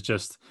this is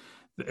just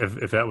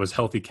if that was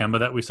healthy Kemba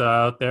that we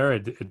saw out there,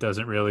 it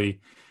doesn't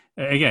really.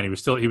 Again, he was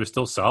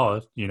still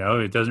solid.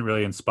 It doesn't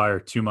really inspire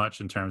too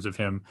much in terms of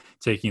him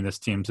taking this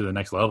team to the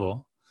next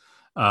level.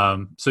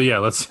 So yeah,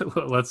 let's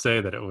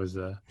say that it was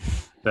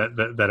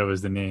that it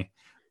was the knee.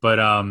 But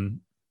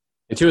and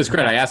to his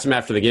credit, I asked him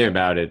after the game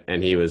about it,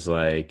 and he was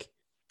like,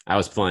 "I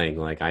was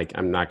playing.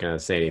 I'm not going to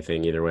say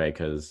anything either way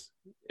because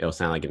it'll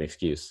sound like an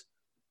excuse."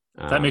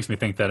 That makes me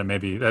think that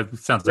that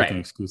sounds like an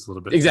excuse a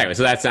little bit. Exactly.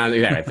 So that sounds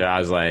exactly. I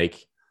was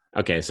like,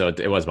 okay, so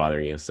it was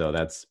bothering you. So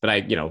that's, but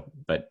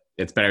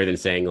it's better than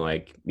saying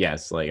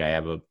yes, I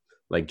have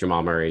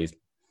Jamal Murray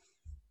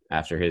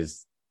after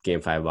his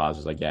game 5 loss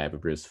was I have a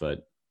bruised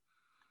foot.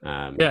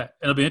 Yeah,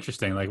 it'll be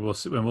interesting. We'll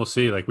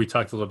see. We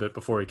talked a little bit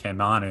before he came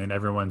on, and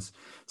everyone's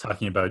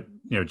talking about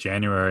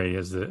January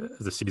as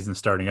the season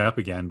starting up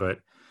again, but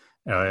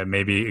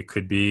maybe it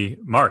could be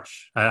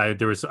March. I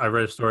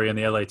read a story in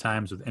the LA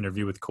Times with an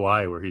interview with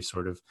Kawhi where he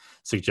sort of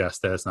suggests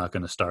that it's not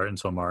going to start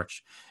until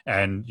March,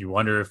 and you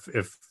wonder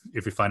if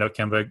you find out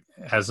Kemba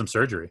has some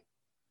surgery.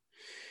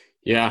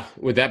 Yeah,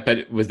 would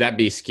that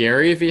be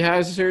scary if he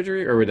has a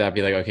surgery, or would that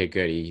be okay,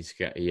 good,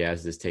 he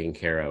has this taken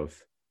care of,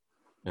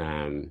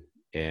 and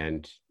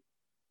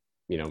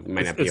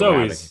might not be. It's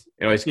always.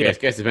 I guess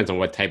it depends on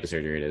what type of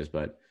surgery it is,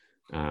 but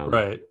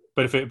right.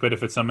 But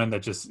if it's something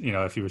that just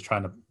if he was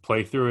trying to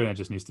play through it and it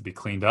just needs to be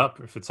cleaned up,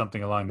 or if it's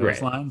something along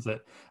those lines,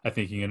 that I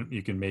think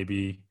you can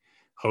maybe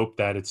hope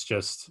that it's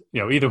just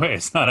either way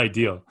it's not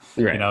ideal.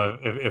 Right.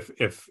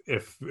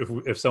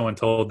 If someone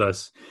told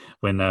us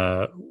when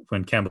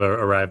Kemba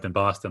arrived in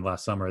Boston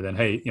last summer, then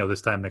hey,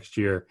 this time next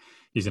year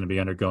he's going to be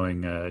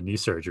undergoing knee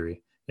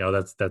surgery.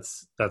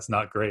 That's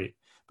not great.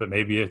 But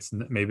maybe it's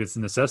a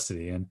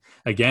necessity. And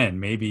again,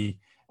 maybe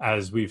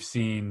as we've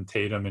seen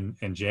Tatum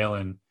and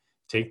Jalen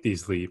take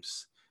these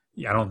leaps,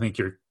 I don't think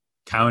you're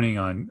counting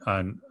on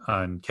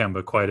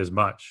Kemba quite as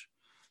much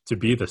to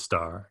be the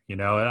star.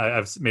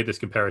 I've made this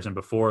comparison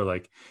before.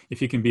 If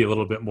he can be a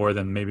little bit more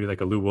than maybe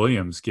a Lou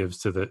Williams gives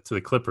to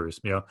the Clippers,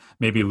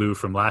 maybe Lou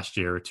from last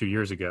year or 2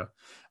 years ago,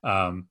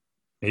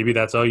 maybe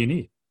that's all you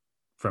need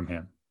from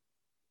him.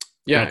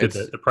 Yeah,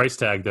 the price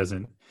tag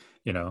doesn't,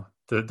 you don't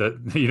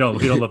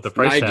love the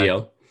price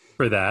tag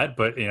for that,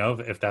 but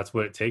if that's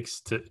what it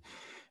takes to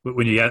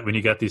when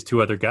you got these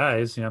two other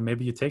guys,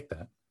 maybe you take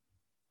that.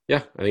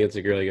 Yeah, I think it's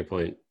a really good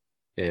point,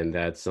 and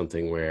that's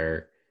something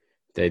where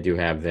they do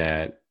have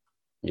that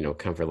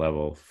comfort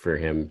level for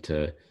him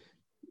to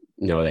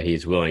know that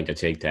he's willing to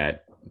take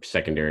that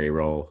secondary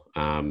role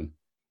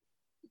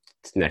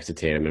next to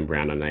Tatum and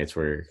Brown on nights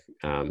where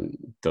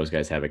those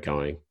guys have it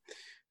going.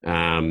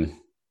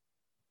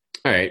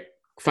 All right.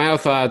 Final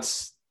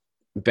thoughts.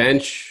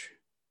 Bench.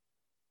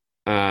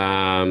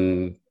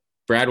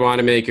 Brad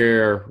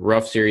Wanamaker,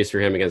 rough series for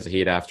him against the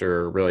Heat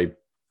after a really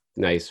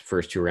nice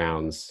first 2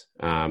 rounds.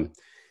 I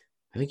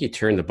think he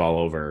turned the ball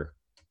over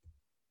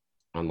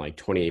on like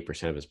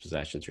 28% of his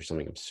possessions or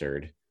something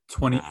absurd.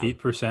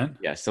 28%?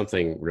 Yeah,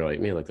 something really.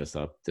 Let me look this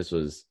up. This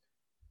was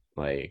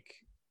like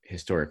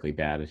historically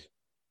bad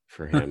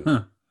for him.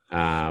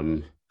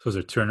 So was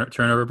it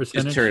turnover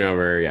percentage? His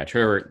turnover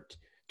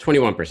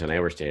 21%. I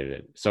overstated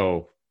it.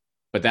 So,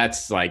 but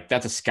that's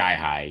a sky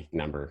high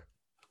number.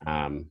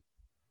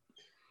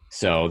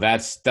 So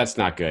that's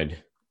not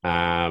good.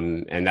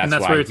 And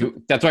that's why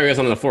he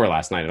wasn't on the floor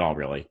last night at all,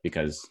 really,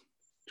 because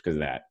of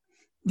that.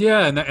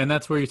 Yeah, and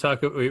that's where you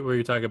talk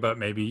about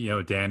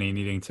maybe Danny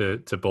needing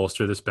to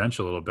bolster this bench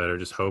a little bit, or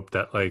just hope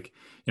that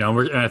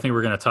and I think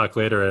we're going to talk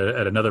later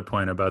at another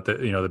point about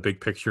the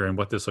big picture and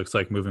what this looks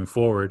like moving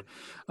forward.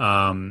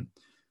 But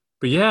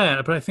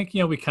I think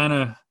we kind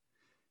of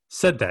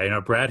said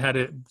that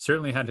Brad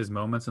certainly had his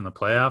moments in the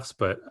playoffs,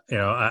 but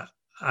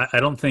I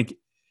don't think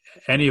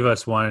any of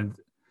us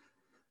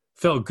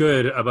felt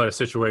good about a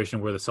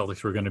situation where the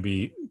Celtics were going to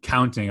be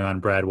counting on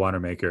Brad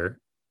Wanamaker,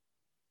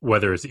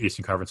 whether it's the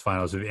Eastern Conference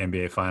Finals or the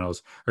NBA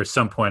Finals or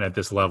some point at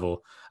this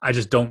level. I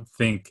just don't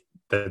think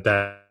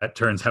that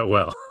turns out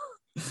well.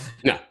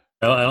 No,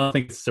 I don't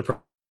think it's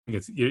surprising.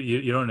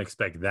 You don't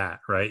expect that,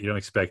 right? You don't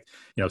expect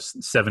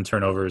 7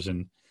 turnovers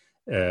in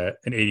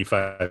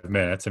 85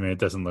 minutes. I mean, it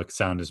doesn't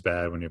sound as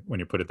bad when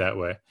you put it that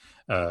way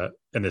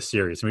in this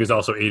series. I mean, he was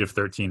also 8 of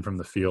 13 from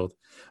the field,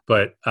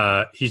 but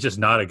he's just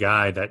not a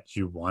guy that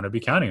you want to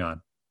be counting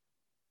on.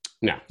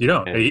 No, you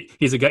don't.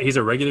 He's a guy. He's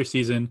a regular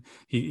season.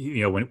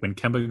 When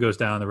Kemba goes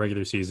down in the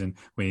regular season,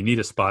 when you need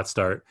a spot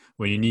start,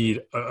 when you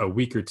need a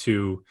week or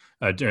two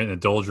during the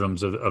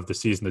doldrums of the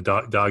season,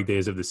 the dog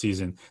days of the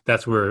season,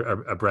 that's where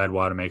a Brad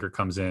Wanamaker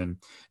comes in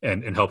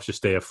and helps you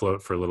stay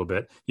afloat for a little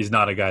bit. He's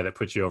not a guy that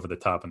puts you over the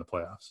top in the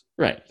playoffs.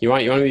 Right. You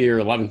want to be your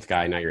 11th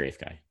guy, not your 8th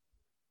guy,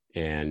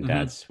 and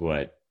that's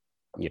what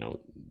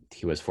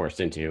he was forced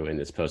into in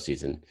this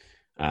postseason,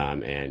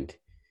 and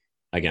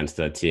against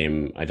a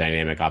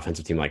dynamic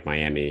offensive team like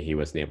Miami, he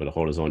wasn't able to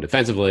hold his own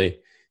defensively,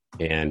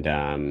 and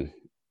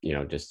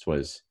just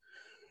was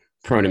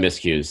prone to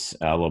miscues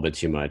a little bit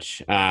too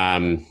much.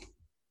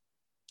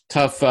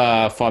 Tough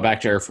fallback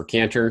chair for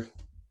Cantor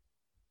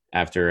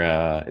after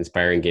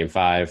inspiring Game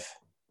 5.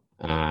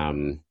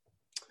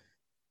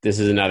 This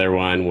is another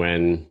one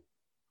when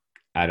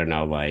I don't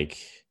know,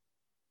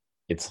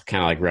 it's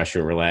kind of like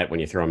Russian roulette when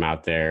you throw him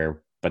out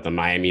there. But the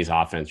Miami's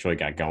offense really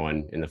got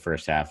going in the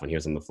first half when he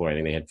was on the floor. I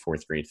think they had 4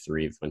 straight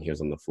threes when he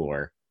was on the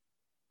floor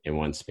in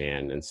one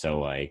span. And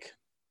so, I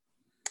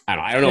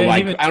don't know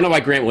why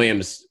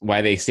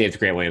why they saved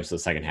Grant Williams for the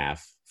second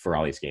half for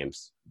all these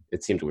games.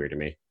 It seemed weird to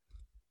me.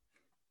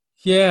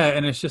 Yeah,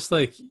 and it's just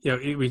we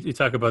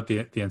talk about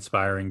the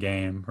inspiring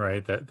game,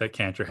 right? That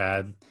Cantor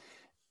had,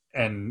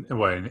 and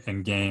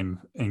in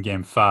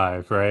game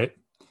 5, right?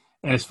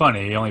 And it's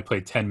funny, he only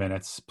played 10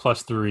 minutes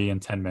plus 3 in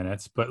 10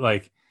 minutes, but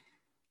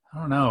I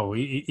don't know.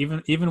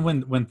 Even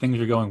when things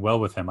are going well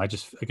with him, I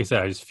just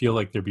feel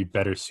like they'd be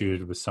better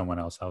suited with someone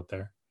else out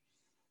there.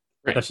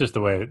 Right. That's just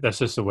the way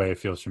it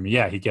feels for me.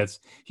 Yeah, he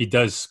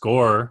does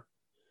score.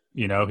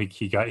 He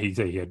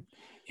had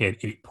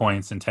 8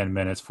 points in 10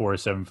 minutes, 4 or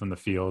 7 from the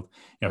field.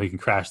 He can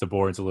crash the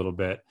boards a little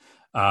bit.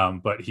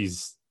 But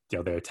he's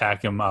they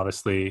attack him.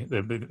 Obviously,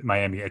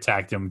 Miami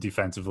attacked him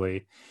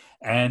defensively,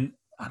 and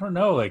I don't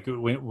know.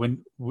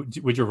 When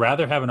would you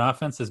rather have an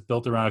offense that's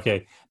built around,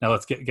 okay, now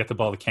let's get the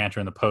ball to Cantor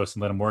in the post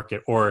and let him work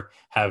it, or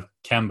have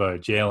Kemba,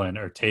 Jalen,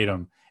 or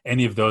Tatum,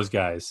 any of those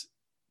guys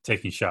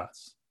taking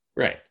shots?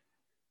 Right.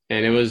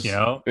 And it was,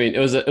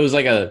 it was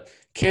like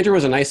Cantor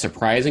was a nice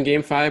surprise in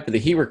Game 5, but the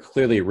Heat were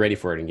clearly ready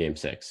for it in Game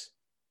 6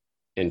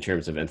 in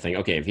terms of thinking,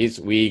 okay, if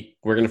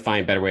we're going to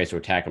find better ways to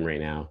attack him right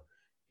now,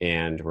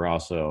 and we're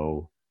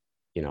also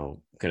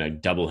going to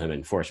double him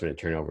in force him into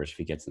turnovers if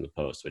he gets in the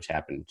post, which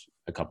happened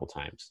a couple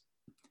times.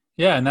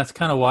 Yeah, and that's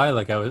kind of why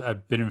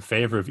I've been in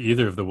favor of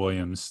either of the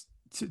Williams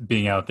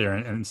being out there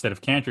instead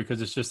of Cantor,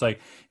 because it's just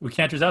when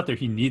Cantor's out there,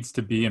 he needs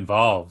to be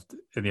involved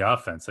in the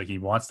offense. He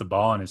wants the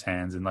ball in his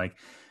hands, and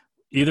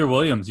either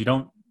Williams, you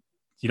don't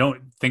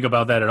think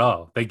about that at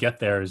all. They get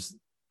there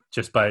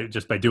just by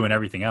doing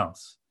everything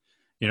else.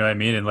 You know what I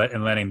mean?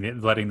 And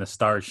letting the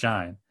stars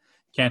shine.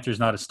 Cantor's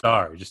not a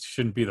star. He just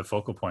shouldn't be the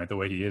focal point the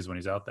way he is when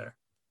he's out there.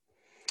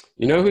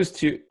 Who's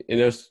too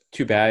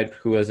bad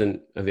who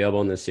wasn't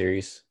available in this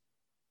series?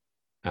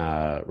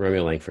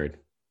 Romeo Langford.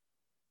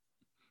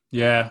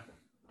 Yeah.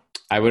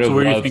 I would have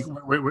loved...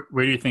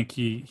 Where do you think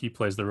he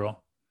plays the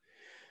role?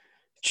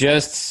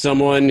 Just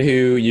someone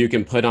who you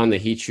can put on the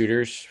Heat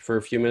shooters for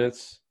a few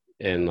minutes.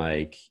 And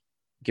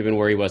given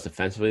where he was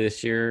defensively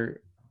this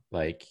year,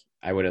 that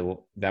would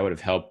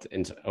have helped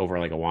over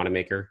a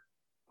Wanamaker.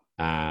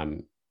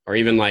 Or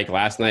even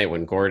last night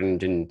when Gordon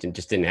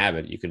didn't have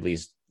it, you could at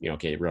least,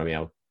 okay,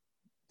 Romeo,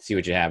 see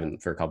what you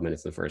have for a couple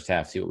minutes in the first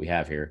half, see what we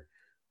have here.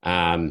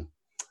 It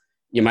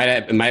might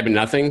have been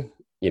nothing,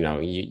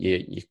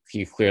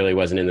 he clearly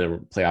wasn't in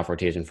the playoff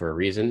rotation for a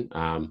reason.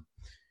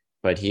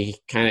 But he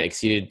kind of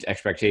exceeded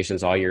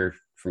expectations all year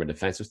from a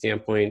defensive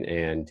standpoint,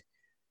 and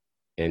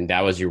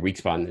that was your weak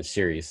spot in this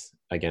series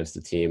against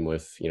the team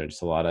with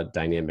just a lot of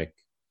dynamic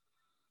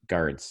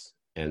guards.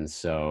 And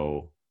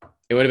so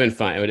it would have been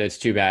fun. It's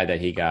too bad that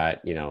he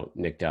got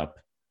nicked up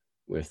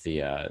with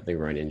the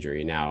groin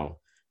injury. Now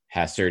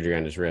has surgery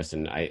on his wrist,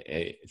 and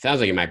it sounds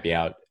like he might be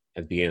out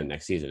at the beginning of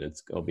next season.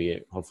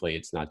 Hopefully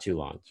it's not too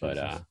long, but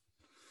I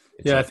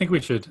think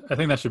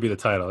that should be the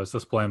title. Let's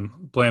just blame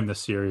the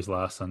series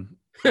loss on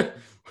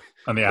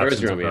the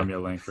absence of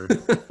Romeo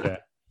Langford. Yeah.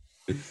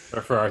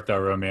 Or for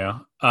Arthur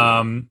Romeo.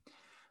 All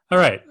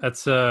right.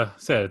 That's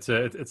it's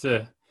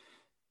an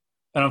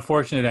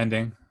unfortunate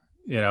ending,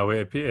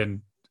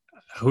 and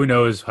who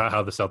knows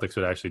how the Celtics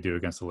would actually do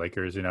against the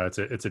Lakers.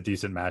 It's a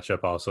decent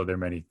matchup. Also, there are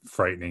many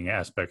frightening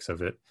aspects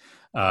of it.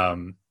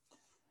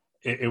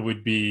 It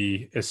would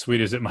be as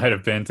sweet as it might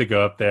have been to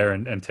go up there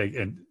and take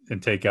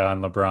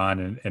on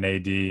LeBron and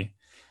AD.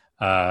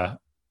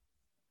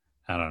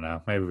 I don't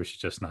know. Maybe we should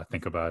just not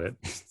think about it.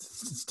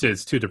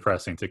 It's too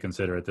depressing to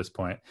consider at this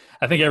point.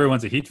 I think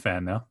everyone's a Heat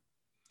fan, though.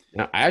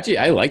 No,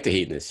 I like the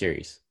Heat in this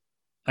series.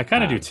 I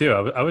kind of do too.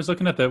 I was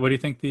looking at what do you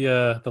think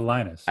the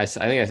line is? I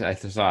think I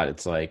saw it.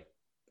 It's like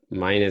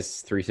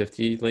minus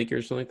 350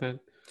 Lakers, something like that.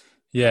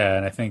 Yeah,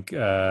 and I think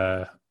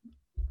I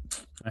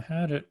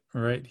had it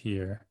right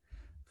here.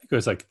 I think it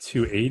was like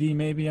 280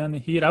 maybe on the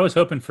Heat. I was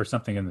hoping for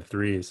something in the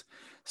threes.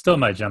 Still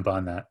might jump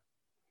on that.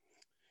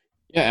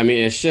 Yeah, I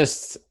mean, it's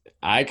just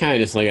I kind of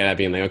just look at it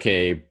being like,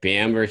 okay,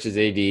 Bam versus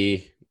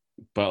AD,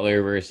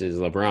 Butler versus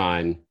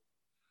LeBron,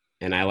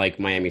 and I like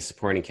Miami's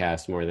supporting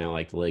cast more than I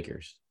like the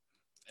Lakers.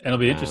 It'll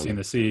be interesting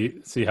to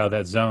see how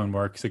that zone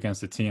works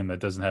against a team that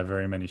doesn't have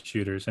very many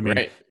shooters. I mean,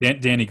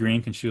 right. Danny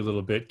Green can shoot a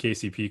little bit,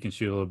 KCP can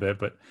shoot a little bit,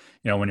 but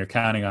when you're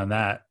counting on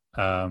that,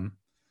 because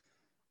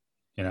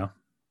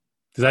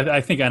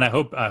I think, and I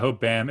hope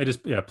Bam, it is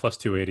plus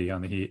 280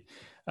 on the Heat.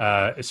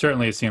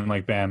 It seemed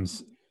like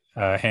Bam's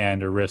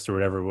hand or wrist or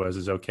whatever it was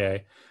is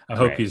okay. I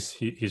hope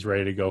he's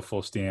ready to go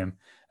full steam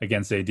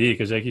against AD,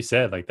 because like you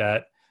said, like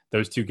that,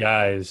 those two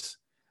guys.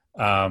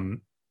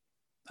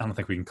 I don't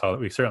think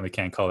we certainly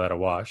can't call that a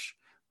wash,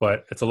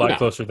 but it's a lot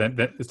closer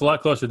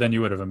than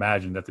you would have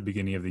imagined at the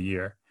beginning of the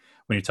year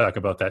when you talk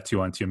about that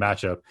 2-on-2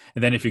 matchup.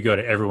 And then if you go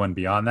to everyone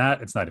beyond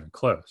that, it's not even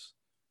close.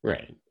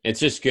 Right. It's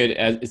just good.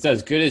 It's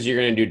as good as you're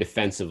going to do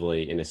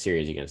defensively in a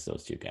series against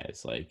those two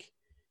guys. Like,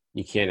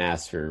 you can't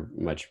ask for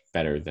much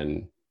better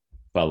than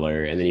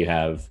Butler. And then you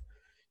have,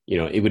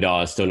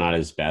 Iguodala is still not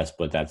his best,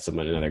 but that's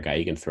another guy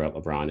you can throw at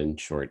LeBron in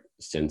short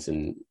stints,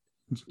 and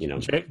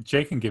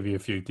Jay can give you a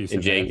few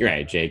decent.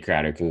 And Jay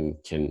Crowder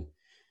can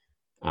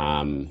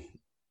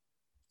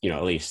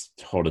at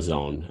least hold his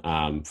own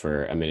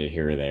for a minute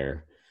here or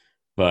there.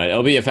 But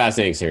it'll be a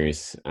fascinating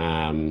series.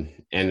 And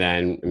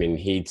then, I mean,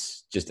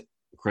 Heat's just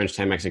crunch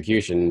time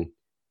execution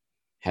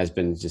has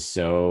been just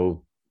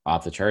so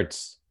off the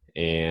charts.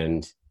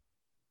 And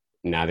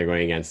now they're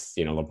going against,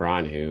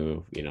 LeBron,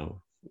 who,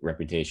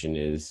 reputation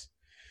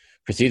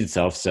precedes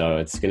itself. So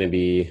it's going to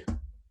be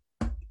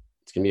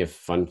a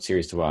fun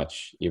series to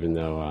watch, even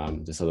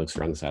though the Celtics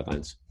are on the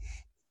sidelines.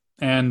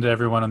 And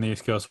everyone on the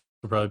East Coast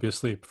will probably be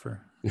asleep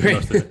for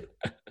most of it.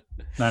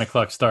 9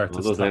 o'clock starts.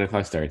 Those 9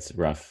 o'clock starts,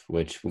 rough,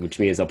 which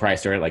means they'll probably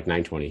start at like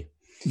 9:20.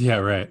 Yeah,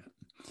 right.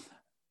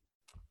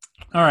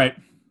 All right.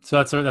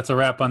 So that's a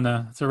wrap on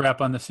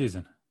the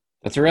season.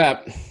 That's a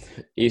wrap.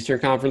 Eastern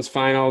Conference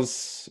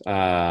Finals,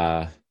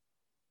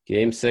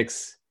 Game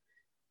 6.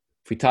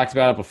 If we talked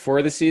about it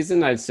before the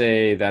season, I'd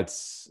say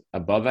that's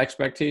above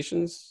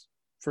expectations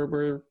for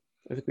where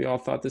I think we all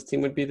thought this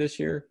team would be this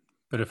year.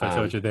 But if I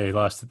told you they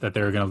lost, that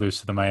they were going to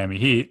lose to the Miami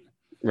Heat,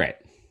 right?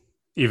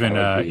 Even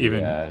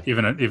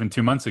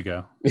 2 months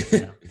ago,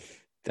 that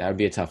would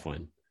be a tough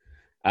one.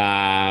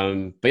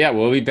 But yeah,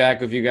 we'll be back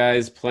with you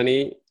guys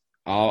plenty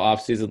all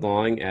off season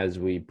long as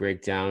we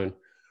break down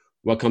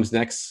what comes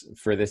next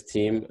for this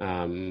team.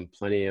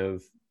 Plenty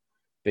of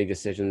big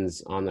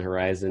decisions on the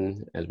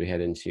horizon as we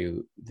head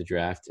into the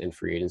draft and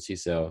free agency.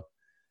 So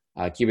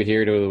keep it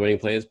here to the Winning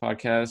Plays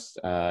podcast.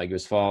 Give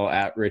us a follow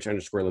at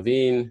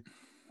Rich_Levine,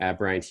 at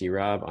Brian T.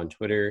 Rob on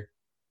Twitter,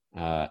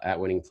 at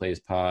Winning Plays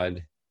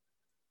Pod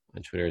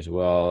on Twitter as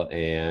well,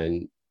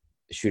 and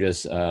shoot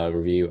us a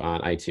review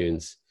on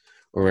iTunes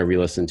or wherever you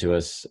listen to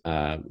us.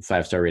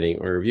 5-star rating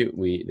or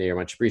review. They are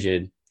much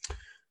appreciated.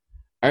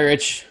 All right,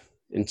 Rich.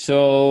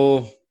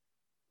 Until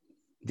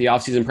the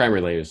offseason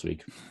primer later this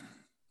week.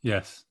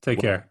 Yes. Take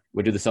care.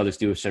 What do the Celtics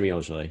do with Semi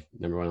Ojeleye,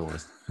 number 1 on the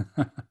list?